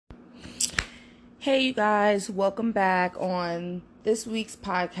Hey, you guys, welcome back. On this week's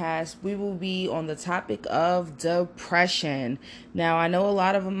podcast, we will be on the topic of depression. Now, I know a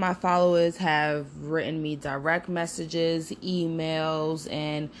lot of my followers have written me direct messages, emails,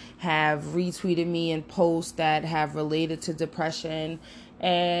 and have retweeted me and posts that have related to depression.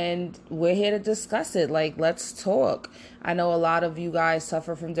 And we're here to discuss it. Like, let's talk. I know a lot of you guys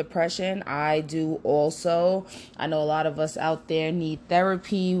suffer from depression. I do also. I know a lot of us out there need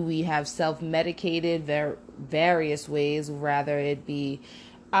therapy. We have self-medicated various ways, rather it be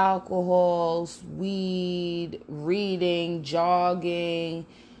alcohol, weed, reading, jogging,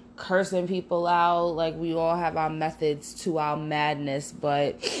 cursing people out. Like, we all have our methods to our madness,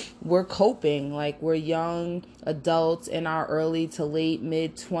 but we're coping. Like, we're young adults in our early to late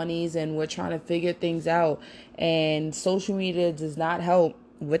mid 20s, and we're trying to figure things out, and social media does not help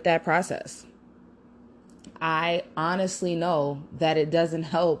with that process. I honestly know that it doesn't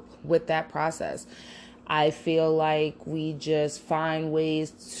help with that process. I feel like we just find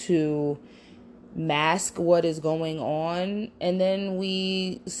ways to mask what is going on, and then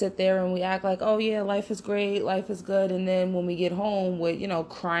we sit there and we act like, oh yeah, life is great, life is good, and then when we get home, we're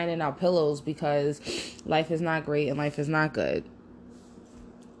crying in our pillows because life is not great and life is not good.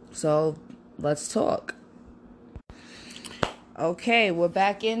 So let's talk. Okay, we're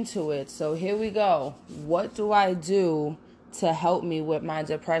back into it. So here we go. What do I do to help me with my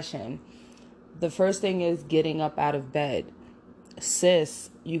depression? The first thing is getting up out of bed. Sis,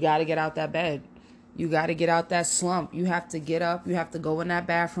 you got to get out that bed. You got to get out that slump. You have to get up. You have to go in that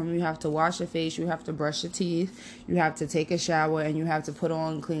bathroom. You have to wash your face. You have to brush your teeth. You have to take a shower, and you have to put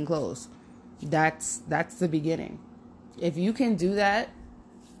on clean clothes. That's the beginning. If you can do that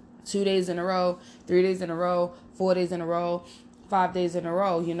 2 days in a row, 3 days in a row, 4 days in a row, 5 days in a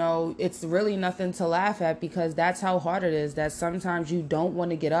row, it's really nothing to laugh at, because that's how hard it is. That sometimes you don't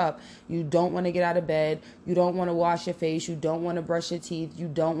want to get up, you don't want to get out of bed, you don't want to wash your face, you don't want to brush your teeth, you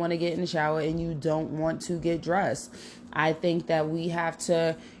don't want to get in the shower, and you don't want to get dressed. I think that we have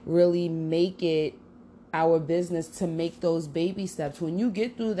to really make it our business to make those baby steps. When you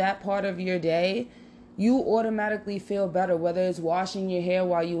get through that part of your day, you automatically feel better, whether it's washing your hair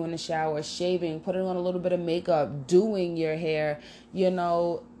while you're in the shower, shaving, putting on a little bit of makeup, doing your hair.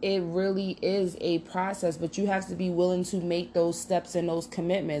 It really is a process, but you have to be willing to make those steps and those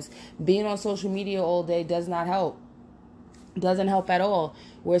commitments. Being on social media all day does not help. Doesn't help at all.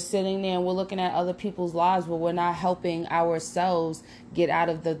 We're sitting there and we're looking at other people's lives, but we're not helping ourselves get out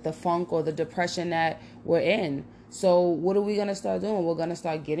of the funk or the depression that we're in. So what are we going to start doing? We're going to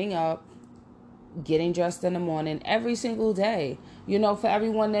start getting up, getting dressed in the morning every single day. For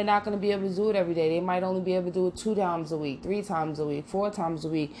everyone, they're not going to be able to do it every day. They might only be able to do it 2 times a week, 3 times a week, 4 times a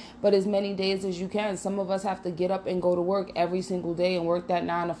week, but as many days as you can. Some of us have to get up and go to work every single day and work that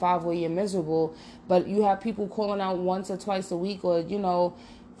 9 to 5 where you're miserable. But you have people calling out once or twice a week, or,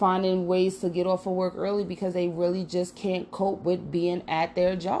 finding ways to get off of work early because they really just can't cope with being at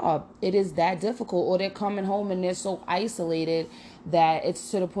their job. It is that difficult. Or they're coming home and they're so isolated that it's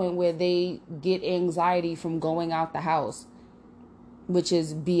to the point where they get anxiety from going out the house, which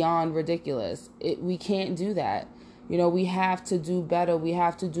is beyond ridiculous. We can't do that. We have to do better. We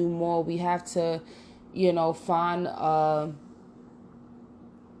have to do more. We have to, find a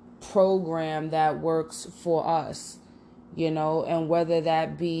program that works for us, and whether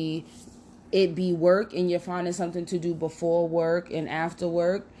that be work and you're finding something to do before work and after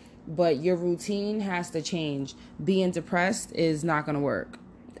work, but your routine has to change. Being depressed is not going to work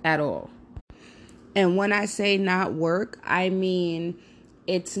at all. And when I say not work, I mean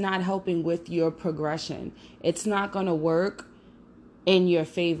it's not helping with your progression. It's not going to work in your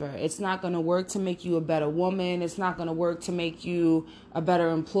favor. It's not going to work to make you a better woman. It's not going to work to make you a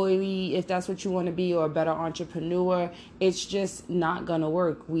better employee, if that's what you want to be, or a better entrepreneur. It's just not going to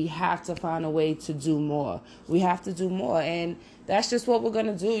work. We have to find a way to do more. We have to do more. And that's just what we're going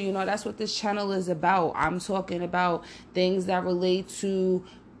to do. That's what this channel is about. I'm talking about things that relate to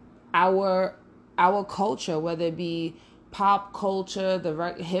our culture, whether it be pop culture,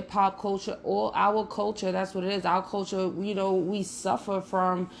 the hip hop culture, or our culture. That's what it is. Our culture, we suffer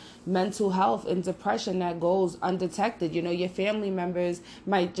from mental health and depression that goes undetected. Your family members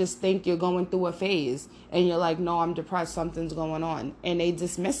might just think you're going through a phase, and you're like, no, I'm depressed, something's going on, and they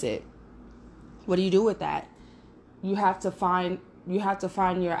dismiss it. What do you do with that? You have to find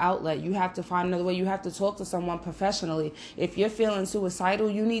your outlet. You have to find another way. You have to talk to someone professionally. If you're feeling suicidal,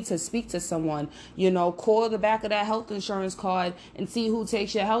 you need to speak to someone. Call the back of that health insurance card and see who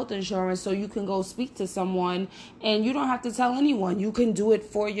takes your health insurance, so you can go speak to someone, and you don't have to tell anyone. You can do it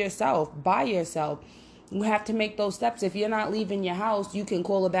for yourself, by yourself. You have to make those steps. If you're not leaving your house, you can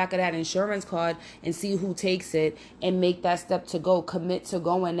call the back of that insurance card and see who takes it and make that step to go. Commit to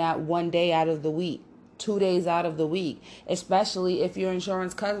going that 1 day out of the week, 2 days out of the week, especially if your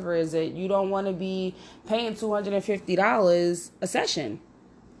insurance covers it. You don't want to be paying $250 a session.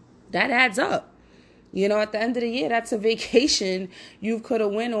 That adds up. At the end of the year, that's a vacation you could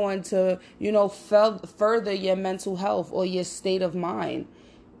have went on to, further your mental health or your state of mind.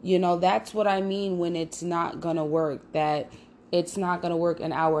 That's what I mean when it's not going to work, that it's not going to work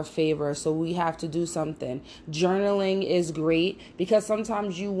in our favor. So we have to do something. Journaling is great because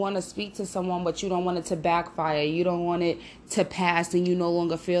sometimes you want to speak to someone, but you don't want it to backfire. You don't want it to pass and you no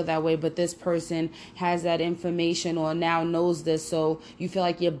longer feel that way. But this person has that information or now knows this. So you feel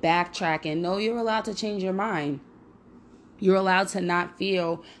like you're backtracking. No, you're allowed to change your mind. You're allowed to not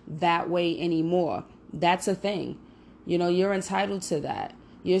feel that way anymore. That's a thing. You're entitled to that.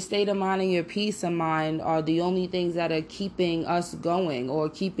 Your state of mind and your peace of mind are the only things that are keeping us going or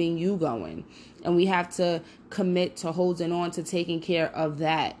keeping you going. And we have to commit to holding on to taking care of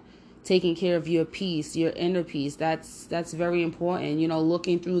that, taking care of your peace, your inner peace. That's very important.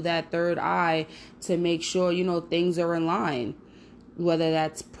 Looking through that third eye to make sure, things are in line, whether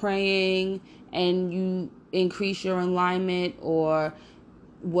that's praying and you increase your alignment or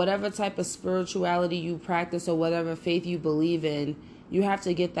whatever type of spirituality you practice or whatever faith you believe in. You have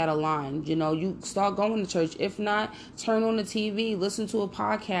to get that aligned. You start going to church. If not, turn on the TV, listen to a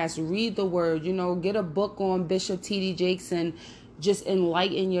podcast, read the word, get a book on Bishop T.D. Jakes and just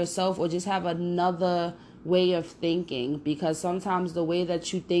enlighten yourself or just have another way of thinking. Because sometimes the way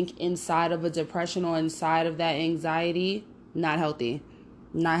that you think inside of a depression or inside of that anxiety, not healthy.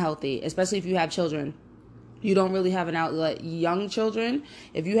 Not healthy, especially if you have children. You don't really have an outlet. Young children,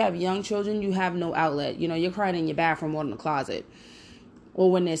 if you have young children, you have no outlet. You're crying in your bathroom or in the closet. Or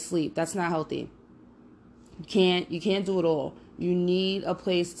when they sleep. That's not healthy. You can't do it all. You need a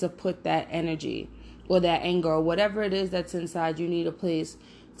place to put that energy or that anger or whatever it is that's inside. You need a place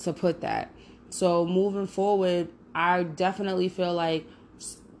to put that. So moving forward, I definitely feel like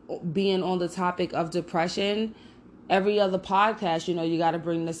being on the topic of depression, every other podcast, you got to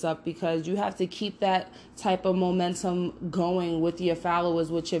bring this up because you have to keep that type of momentum going with your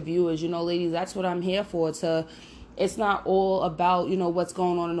followers, with your viewers. Ladies, that's what I'm here for, it's not all about, what's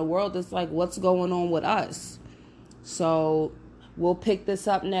going on in the world. It's like what's going on with us. So we'll pick this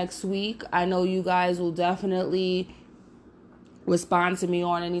up next week. I know you guys will definitely respond to me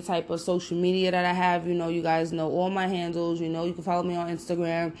on any type of social media that I have. You guys know all my handles. You can follow me on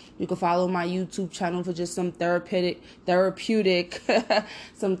Instagram. You can follow my YouTube channel for just some therapeutic,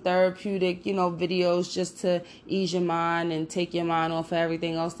 some therapeutic, videos just to ease your mind and take your mind off of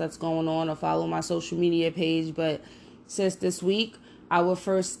everything else that's going on, or follow my social media page. But since this week, our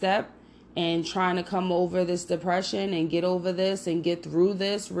first step in trying to come over this depression and get over this and get through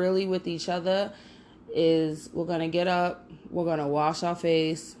this really with each other is we're going to get up, we're going to wash our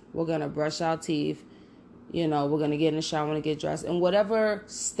face, we're going to brush our teeth, we're going to get in the shower and get dressed. And whatever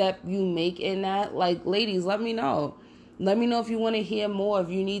step you make in that, like, ladies, let me know. Let me know if you want to hear more, if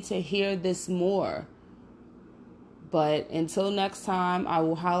you need to hear this more. But until next time, I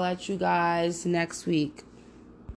will holler at you guys next week.